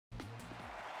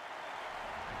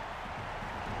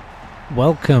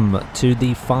Welcome to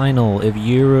the final of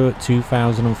Euro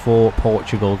 2004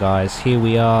 Portugal, guys. Here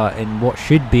we are in what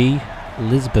should be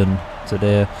Lisbon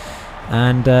today,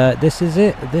 and this is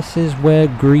it. This is where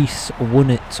Greece won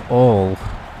it all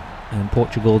and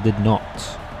Portugal did not.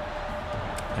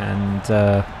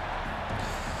 And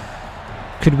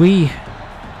could we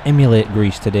emulate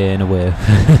Greece today in a way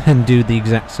and do the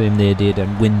exact same they did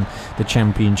and win the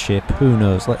championship? Who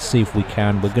knows? Let's see if we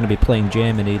can. We're going to be playing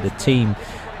Germany, the team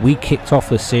we kicked off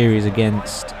the series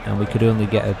against, and we could only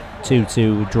get a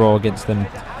 2-2 draw against them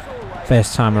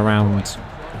first time around.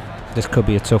 This could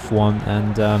be a tough one.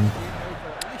 And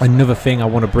another thing I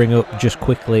want to bring up just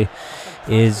quickly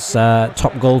is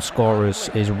top goal scorers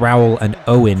is Raul and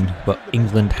Owen, but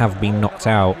England have been knocked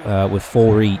out with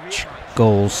 4 each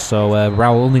goals, so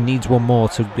Raul only needs 1 more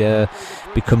to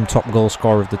become top goal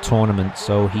scorer of the tournament,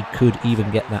 so he could even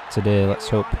get that today. Let's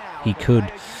hope he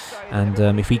could.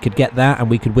 And if he could get that and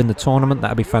we could win the tournament, that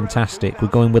would be fantastic. We're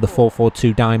going with a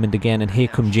 4-4-2 diamond again, and here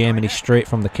come Germany straight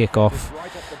from the kickoff.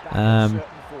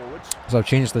 So I've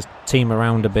changed the team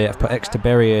around a bit. I've put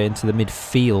Exteberia into the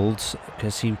midfield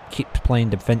because he keeps playing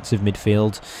defensive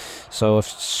midfield. So I've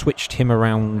switched him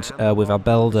around with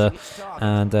Albelda,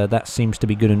 and that seems to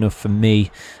be good enough for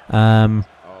me. Other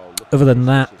than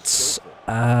that,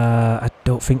 I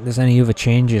don't think there's any other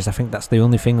changes. I think that's the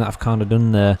only thing that I've kind of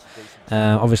done there.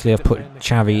 Obviously I've put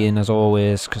Xavi in as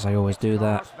always because I always do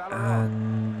that,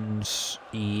 and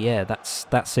yeah,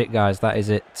 that's it, guys. That is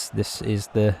it. This is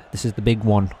the big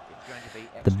one,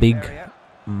 the big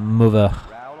mother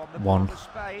one.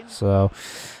 So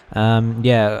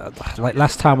yeah, like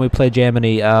last time we played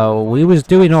Germany, we was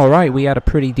doing all right. We had a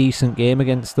pretty decent game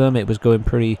against them. It was going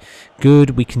pretty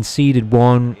good. We conceded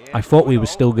 1. I thought we were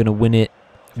still going to win it.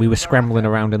 We were scrambling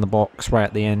around in the box right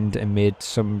at the end and made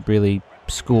some really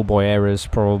schoolboy errors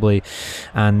probably,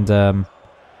 and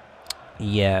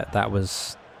yeah, that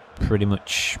was pretty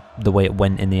much the way it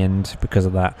went in the end because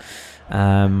of that,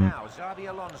 and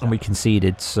we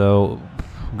conceded. So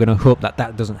I'm gonna hope that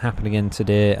that doesn't happen again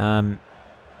today.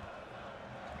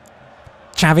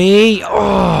 Xavi,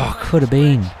 oh, could have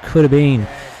been.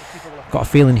 Got a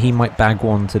feeling he might bag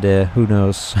one today. Who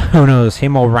knows? Who knows?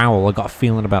 Him or Raul? I got a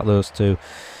feeling about those two.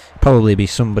 Probably be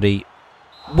somebody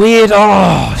weird.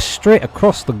 Oh, straight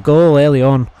across the goal early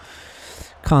on.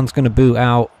 Khan's going to boot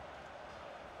out.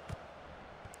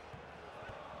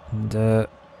 And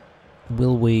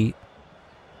will we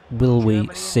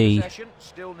see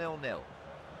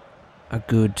a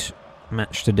good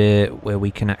match today where we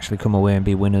can actually come away and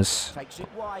be winners?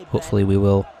 Hopefully we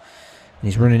will. And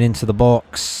he's running into the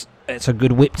box. It's a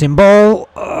good whipped in ball.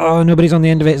 Oh, nobody's on the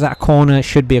end of it. Is that a corner? It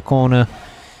should be a corner.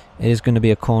 It is going to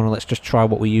be a corner. Let's just try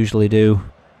what we usually do.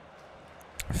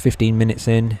 15 minutes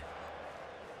in.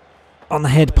 On the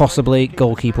head, possibly.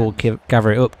 Goalkeeper will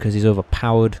gather it up because he's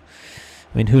overpowered.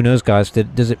 I mean, who knows, guys?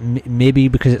 Does it maybe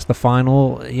because it's the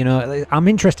final? You know, I'm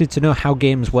interested to know how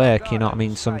games work. You know what I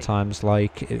mean? Sometimes,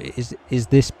 like, is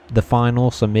this the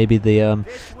final? So maybe the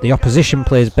opposition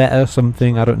plays better.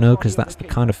 Something, I don't know, because that's the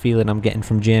kind of feeling I'm getting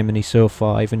from Germany so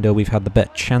far. Even though we've had the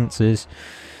better chances,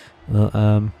 you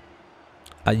know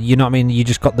what I mean? You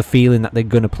just got the feeling that they're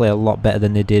going to play a lot better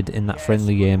than they did in that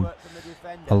friendly game.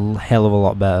 A hell of a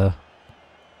lot better.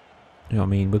 You know what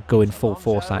I mean? We're going full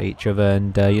force at each other,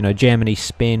 and you know,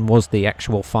 Germany-Spain was the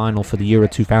actual final for the Euro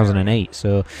 2008,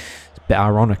 so it's a bit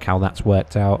ironic how that's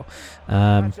worked out.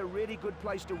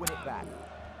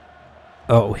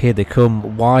 Oh, here they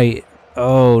come. Why?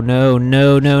 Oh no!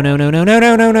 No! No! No! No! No! No!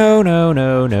 No! No! No! No!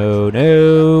 No! No!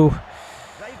 No!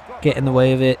 Get in the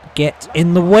way of it! Get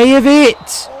in the way of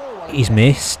it! He's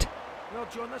missed. Well,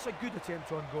 John, that's a good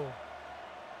attempt on goal.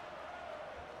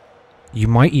 You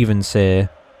might even say,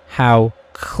 how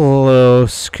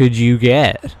close could you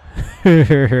get?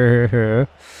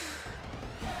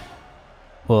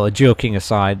 Well, joking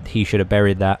aside, he should have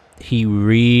buried that. He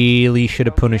really should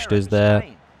have punished us there.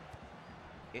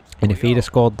 And if he'd have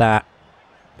scored that,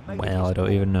 well, I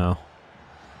don't even know.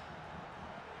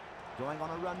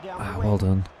 Ah, well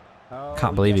done.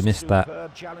 Can't believe he missed that.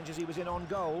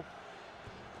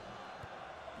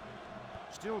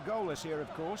 Still goalless here,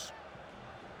 of course.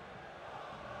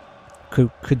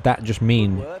 Could that just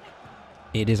mean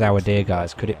it is our day,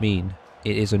 guys? Could it mean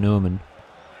it is an omen?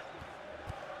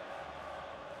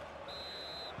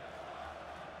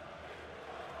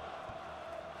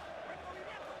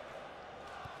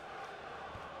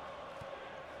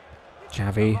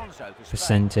 Xavi,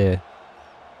 Vicente.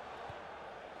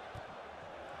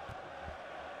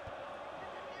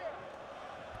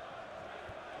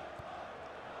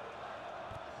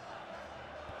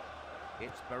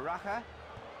 It's Baraka.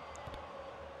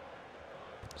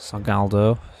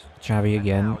 Salgado, Xavi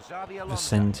again,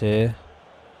 Vicente,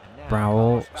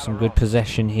 Browell, some good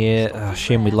possession here. Oh,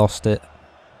 shame we lost it.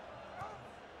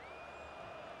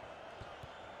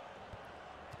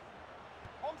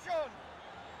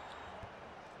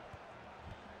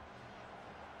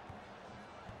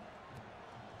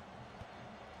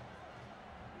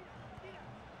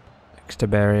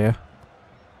 Exteberia.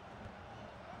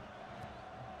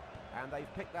 And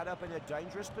they've picked that up in a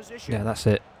dangerous position. Yeah, that's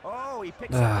it. Oh, he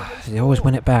picks They always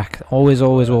win it back. Always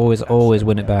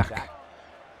win it back.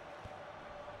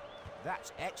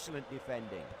 That's excellent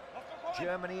defending.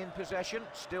 Germany in possession,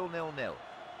 still 0-0.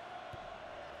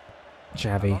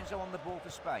 Xavi. Alonso on the ball for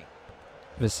Spain.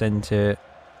 Vicente.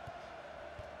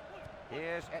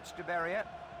 Here's Exteberia.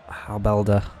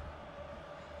 Albelda.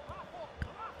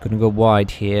 Gonna go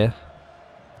wide here.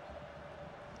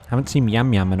 Haven't seen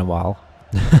Yam Yam in a while.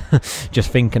 Just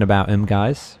thinking about him,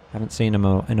 guys. Haven't seen him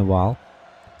in a while.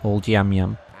 Old Yam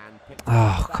Yam.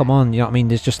 Oh, come on. You know what I mean?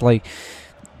 There's just like...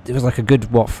 There was like a good,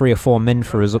 what, 3 or 4 men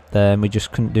for us up there, and we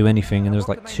just couldn't do anything. And there was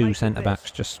like 2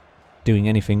 centre-backs just doing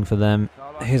anything for them.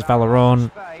 Here's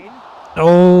Valeron.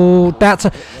 Oh, that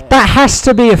has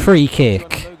to be a free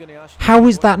kick. How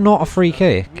is that not a free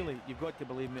kick? Really, you've got to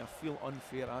believe me, I feel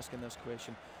unfair asking this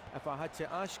question. If I had to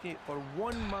ask you for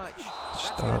one match...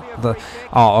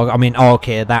 I mean,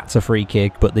 okay, that's a free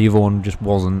kick, but the other one just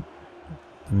wasn't.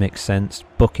 Makes sense.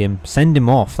 Book him. Send him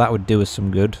off. That would do us some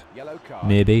good.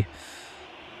 Maybe.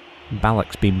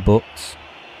 Balak's been booked.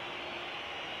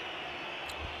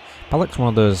 Balak's one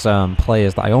of those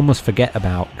players that I almost forget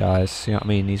about, guys. You know what I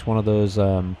mean? He's one of those... he's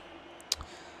one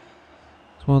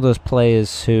of those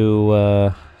players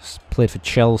who played for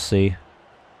Chelsea.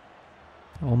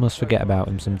 I almost forget about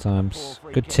him sometimes.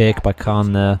 Good take by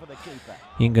Khan there.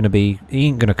 He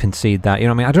ain't gonna concede that. You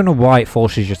know what I mean? I don't know why it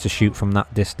forces you to shoot from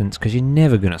that distance, because you're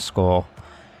never gonna score.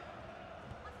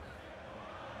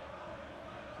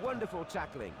 Wonderful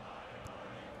tackling.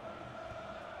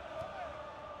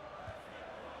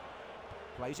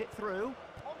 Plays it through.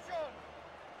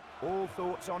 All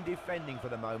thoughts on defending for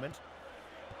the moment.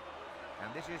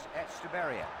 And this is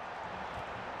Exteberia.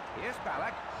 Here's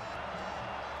Balak.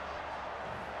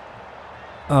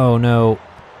 Oh no.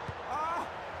 Oh,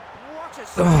 what a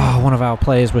Oh, one of our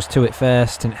players was to it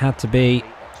first, and it had to be.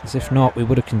 As if not, we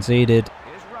would have conceded.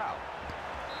 Here's Raul.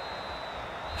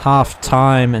 Half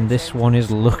time, and this one is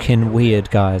looking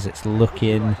weird, guys. It's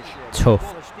looking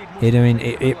tough. You know, I mean,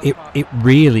 it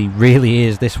really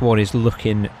is. This one is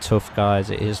looking tough, guys.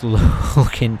 It is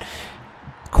looking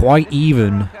quite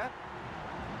even.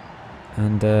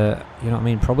 And, you know what I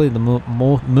mean? Probably the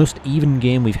most even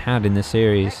game we've had in this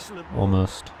series,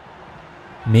 almost.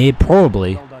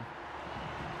 Probably. Moving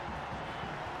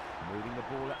the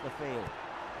ball up the field.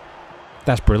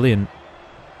 That's brilliant.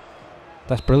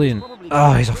 That's brilliant.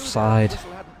 Oh, he's offside.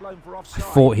 I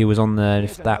thought he was on there.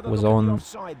 If that was on,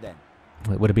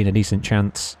 it would have been a decent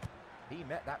chance. He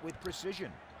met that with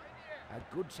precision. A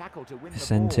good tackle to win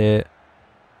Sent the ball. it.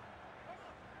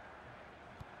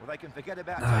 Well, they can forget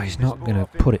about Oh, he's not going to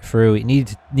put it through. It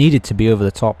needed to be over the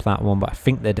top, that one, but I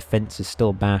think their defence is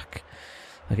still back.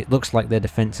 Like, it looks like their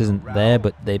defence isn't there,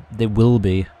 but they will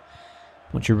be.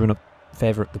 Once you run up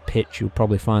further up the pitch, you'll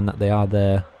probably find that they are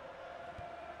there.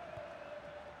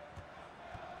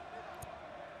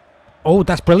 Oh,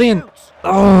 that's brilliant.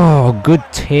 Oh, good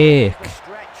take.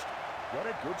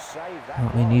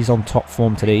 I mean, he's on top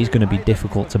form today. He's going to be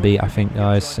difficult to beat, I think,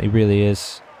 guys. He really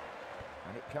is.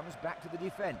 And it comes back to the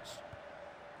defence.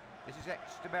 This is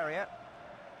Exteberia.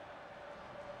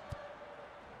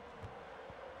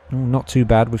 Oh, not too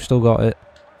bad. We've still got it.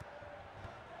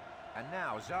 And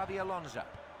now Xavi Alonso.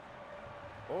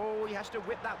 Oh, he has to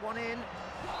whip that one in.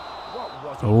 What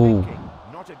was he thinking?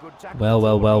 Not a good tackle.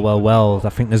 Well. I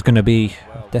think there's going to be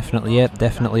definitely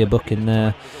a book in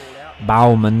there.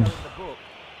 Bauman.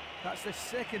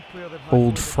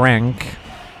 Old Frank.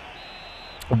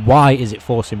 Why is it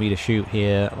forcing me to shoot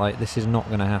here? Like, this is not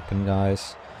going to happen,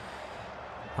 guys.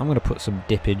 I'm going to put some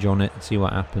dippage on it and see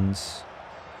what happens.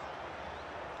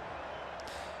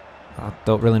 I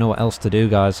don't really know what else to do,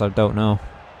 guys. I don't know.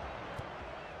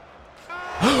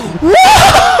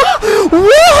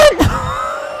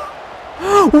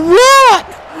 What?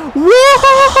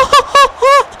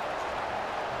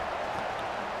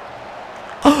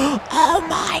 Oh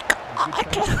my god!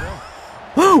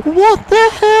 What the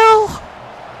hell?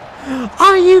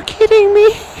 Are you kidding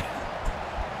me?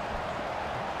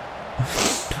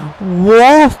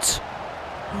 What?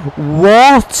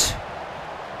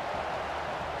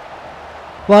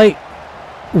 Like,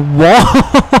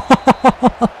 what?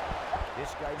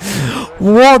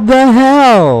 What the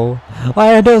hell? Like,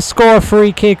 I don't score a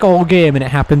free kick all game and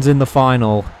it happens in the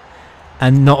final.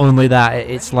 And not only that,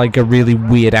 it's like a really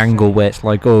weird angle where it's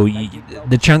like, oh,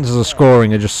 the chances of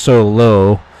scoring are just so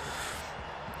low.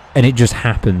 And it just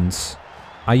happens.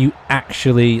 Are you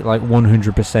actually like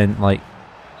 100% like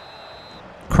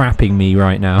crapping me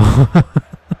right now?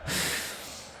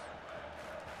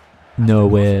 No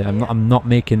way. I'm not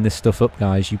making this stuff up,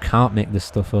 guys. You can't make this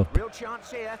stuff up. Real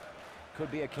chance here. Could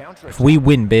be a counter. If we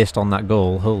win based on that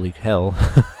goal, holy hell.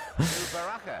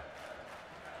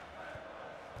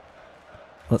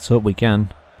 Let's hope we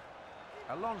can.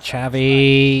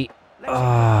 Xavi.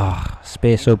 Ah,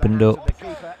 space opened up.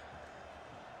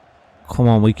 Come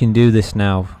on, we can do this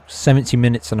now. 70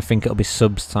 minutes and I think it'll be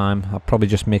subs time. I'll probably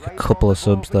just make a couple of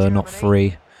subs though, not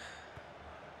 3.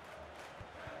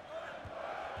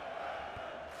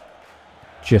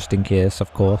 Just in case,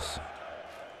 of course.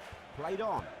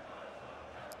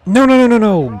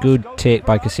 No. Good take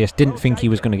by Casillas. Didn't think he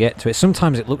was going to get to it.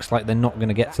 Sometimes it looks like they're not going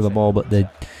to get to the ball, but they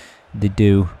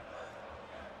do.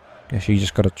 Guess you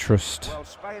just got to trust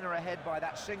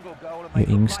your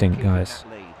instinct, guys.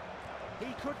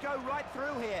 He could go right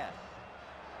through here.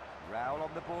 Raul on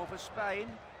the ball for Spain.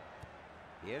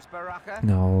 Here's Baraka.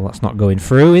 No, that's not going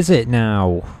through, is it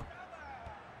now?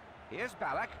 Here's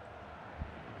Ballack.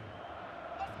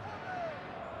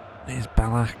 There's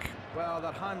Ballack. Well,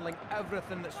 they're handling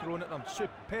everything that's thrown at them.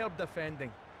 Superb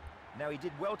defending. Now he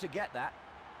did well to get that.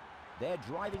 They're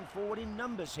driving forward in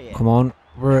numbers here. Come on,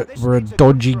 we're a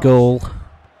dodgy goal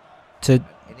to. In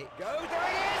it goes. There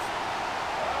he is.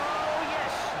 Oh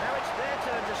yes. Now it's their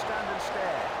turn to stand and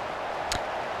stare.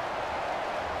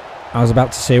 I was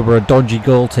about to say we're a dodgy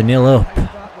goal to 0 up.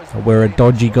 We're a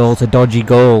dodgy goal to dodgy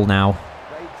goal now.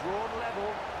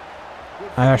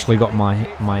 I actually got my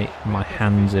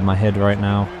hands in my head right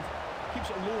now.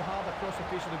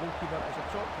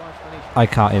 I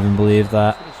can't even believe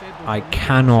that. I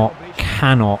cannot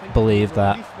believe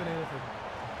that.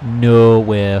 No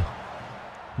way.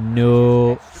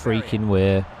 No freaking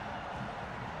way.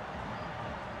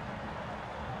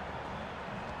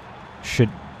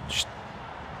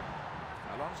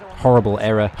 Horrible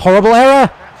error. Horrible error!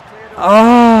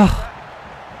 Ah!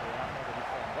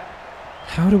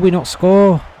 How did we not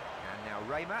score? And now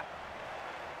Raymer.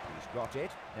 He's got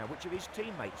it. Now which of his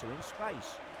teammates are in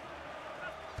space?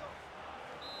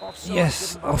 Offside.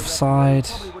 Yes, offside.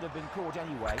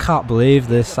 I can't believe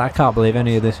this. I can't believe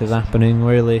any of this is happening,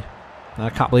 really. I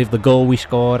can't believe the goal we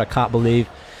scored. I can't believe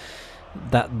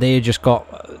that they just got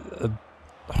a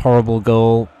horrible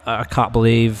goal. I can't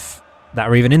believe that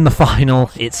we're even in the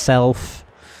final itself.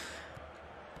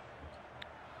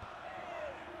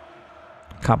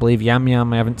 Can't believe Yam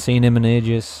Yam. I haven't seen him in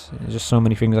ages. There's just so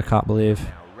many things I can't believe.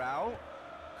 Now Raul.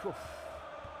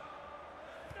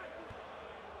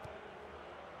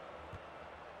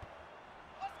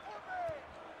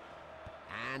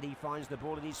 And he finds the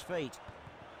ball at his feet.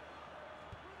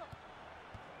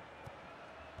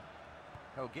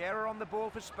 Helguera on the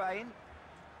ball for Spain.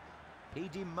 He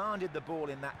demanded the ball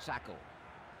in that tackle.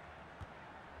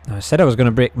 I said I was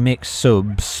going to make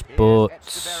subs, but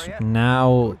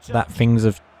now that things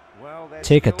have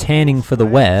take a turning for the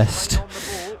West,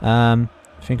 I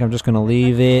think I'm just going to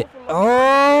leave it.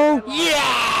 Oh, yes!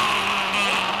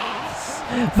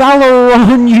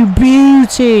 Valeron, you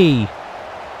beauty!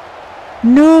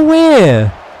 No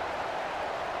way!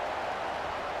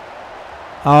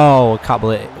 Oh, I can't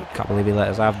believe he let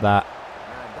us have that.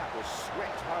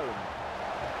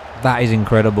 That is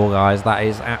incredible, guys. That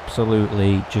is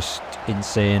absolutely just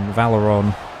insane.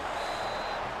 Valeron.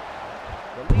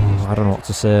 Oh, I don't know what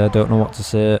to say. I don't know what to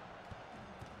say.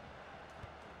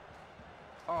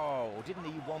 Oh, didn't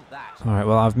he want that? Alright,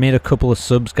 well, I've made a couple of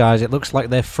subs, guys. It looks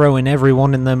like they're throwing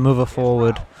everyone in their mother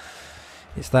forward.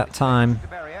 It's that time.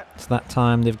 It's that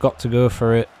time. They've got to go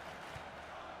for it.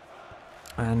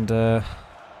 And,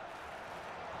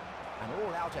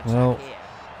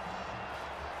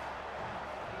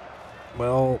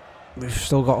 well, we've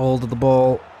still got hold of the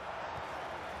ball.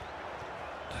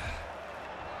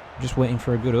 Just waiting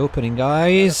for a good opening,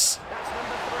 guys.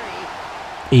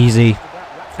 Easy.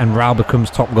 And Raul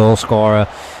becomes top goal scorer.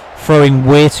 Throwing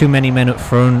way too many men up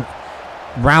front.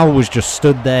 Raul was just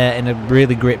stood there in a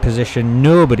really great position.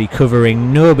 Nobody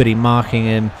covering, nobody marking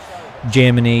him.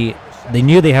 Germany, they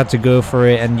knew they had to go for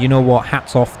it. And you know what?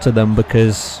 Hats off to them,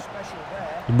 because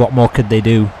what more could they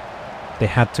do? They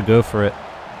had to go for it.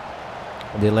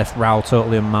 They left Raul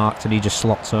totally unmarked and he just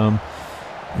slots home.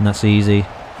 And that's easy.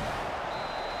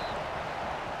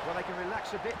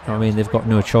 I mean, they've got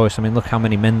no choice. I mean, look how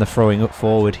many men they're throwing up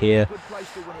forward here.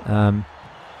 And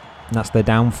that's their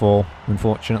downfall,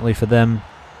 unfortunately for them.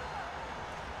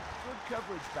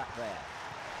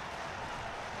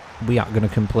 we aren't going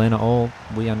to complain at all.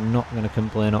 We are not going to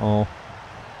complain at all.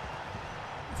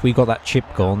 If we got that chip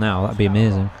goal now, that'd be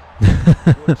amazing.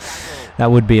 That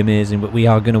would be amazing, but we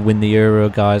are going to win the Euro,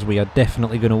 guys. We are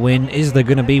definitely going to win. Is there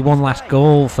going to be one last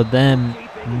goal for them?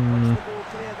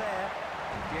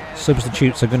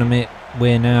 Substitutes are going to make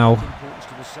way now.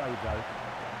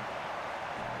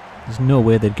 There's no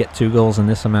way they'd get 2 goals in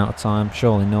this amount of time.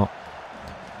 Surely not.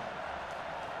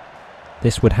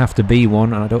 This would have to be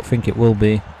one, and I don't think it will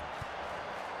be.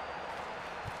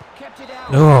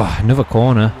 Oh, another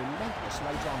corner.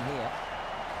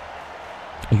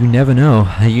 You never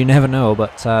know. You never know,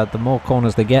 but the more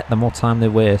corners they get, the more time they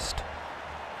waste.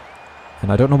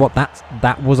 And I don't know what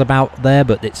that was about there,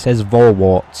 but it says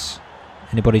Vorwarts.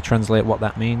 Anybody translate what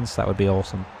that means? That would be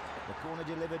awesome.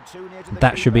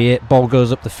 That should be it. Ball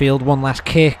goes up the field. One last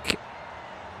kick.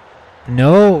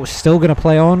 No, still going to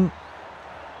play on.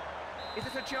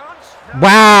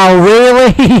 Wow,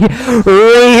 really?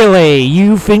 Really?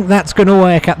 You think that's going to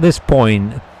work at this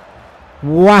point?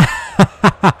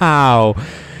 Wow.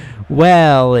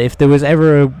 Well, if there was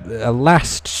ever a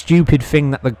last stupid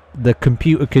thing that the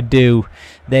computer could do,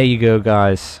 there you go,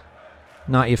 guys.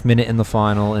 90th minute in the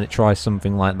final, and it tries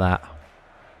something like that.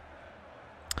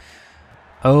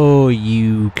 Oh,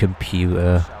 you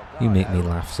computer. You make me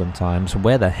laugh sometimes.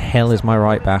 Where the hell is my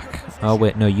right back? Oh,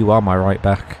 wait, no, you are my right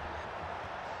back.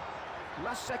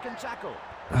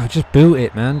 Oh, just boot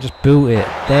it, man. Just boot it.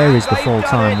 There is the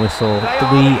full-time whistle.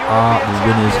 We are the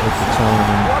winners of the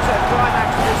tournament. What a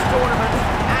climax to this tournament,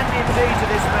 and indeed to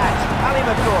this match. Ali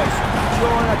McCoy.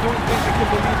 John, I don't think I can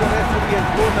believe the referee has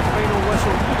blown the final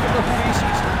whistle. Look at their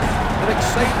faces. They're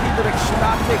excited, they're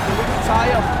ecstatic, they look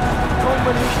tired. The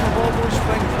combination of all those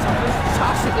things, it's a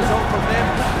fantastic result for them,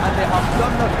 and they have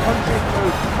done their country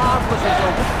proud. Marvellous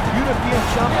result. European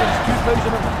champions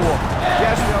 2004.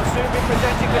 Yes, we'll soon be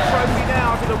presenting the trophy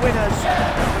now to the winners.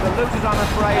 For the losers, I'm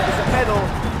afraid, there's a medal,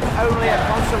 but only a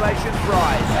consolation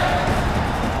prize.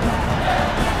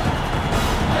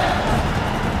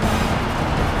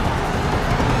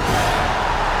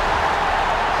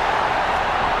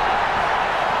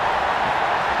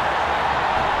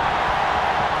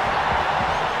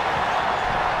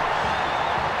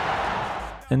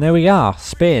 And there we are,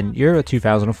 Spain, Euro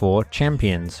 2004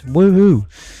 champions. Woohoo!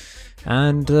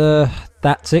 And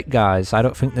that's it, guys. I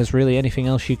don't think there's really anything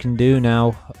else you can do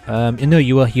now. No,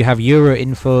 you have Euro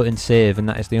info and save, and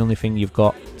that is the only thing you've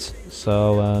got.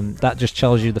 So that just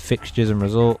tells you the fixtures and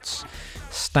results,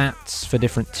 stats for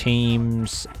different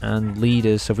teams, and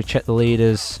leaders. So if we check the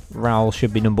leaders, Raul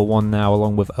should be number 1 now,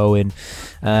 along with Owen.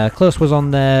 Close was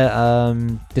on there.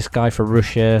 This guy for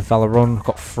Russia, Valeron,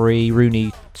 got 3.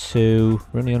 Rooney 2.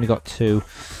 Rooney only got 2.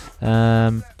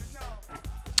 And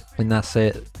that's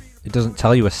it. It doesn't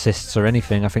tell you assists or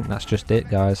anything. I think that's just it,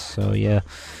 guys. So yeah.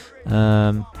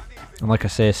 And like I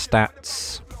say,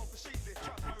 stats.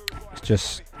 It's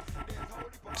just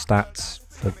stats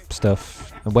for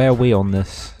stuff. And where are we on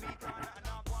this?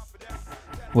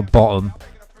 We're bottom.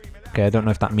 Okay, I don't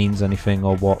know if that means anything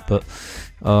or what, but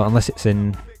unless it's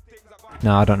in...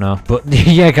 No, I don't know. But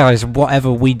yeah, guys,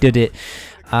 whatever, we did it.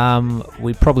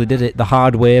 We probably did it the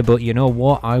hard way, but you know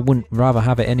what? I wouldn't rather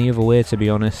have it any other way, to be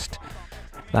honest.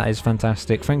 That is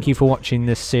fantastic. Thank you for watching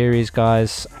this series,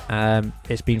 guys.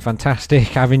 It's been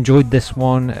fantastic. I've enjoyed this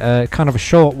one. Kind of a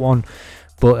short one,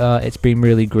 but it's been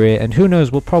really great. And who knows,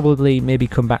 we'll probably maybe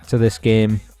come back to this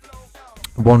game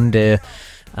one day.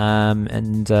 You know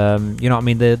what I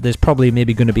mean, there's probably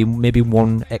maybe going to be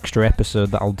one extra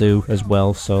episode that I'll do as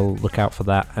well, so look out for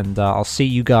that. And I'll see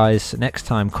you guys next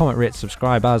time. Comment, rate,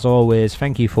 subscribe as always.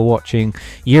 Thank you for watching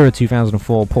Euro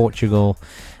 2004 Portugal.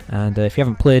 And if you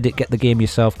haven't played it, get the game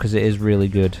yourself, because it is really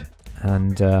good.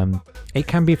 And it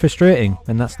can be frustrating,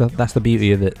 and that's the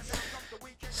beauty of it.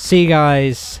 See you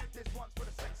guys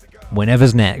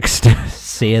whenever's next.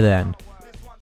 See you then.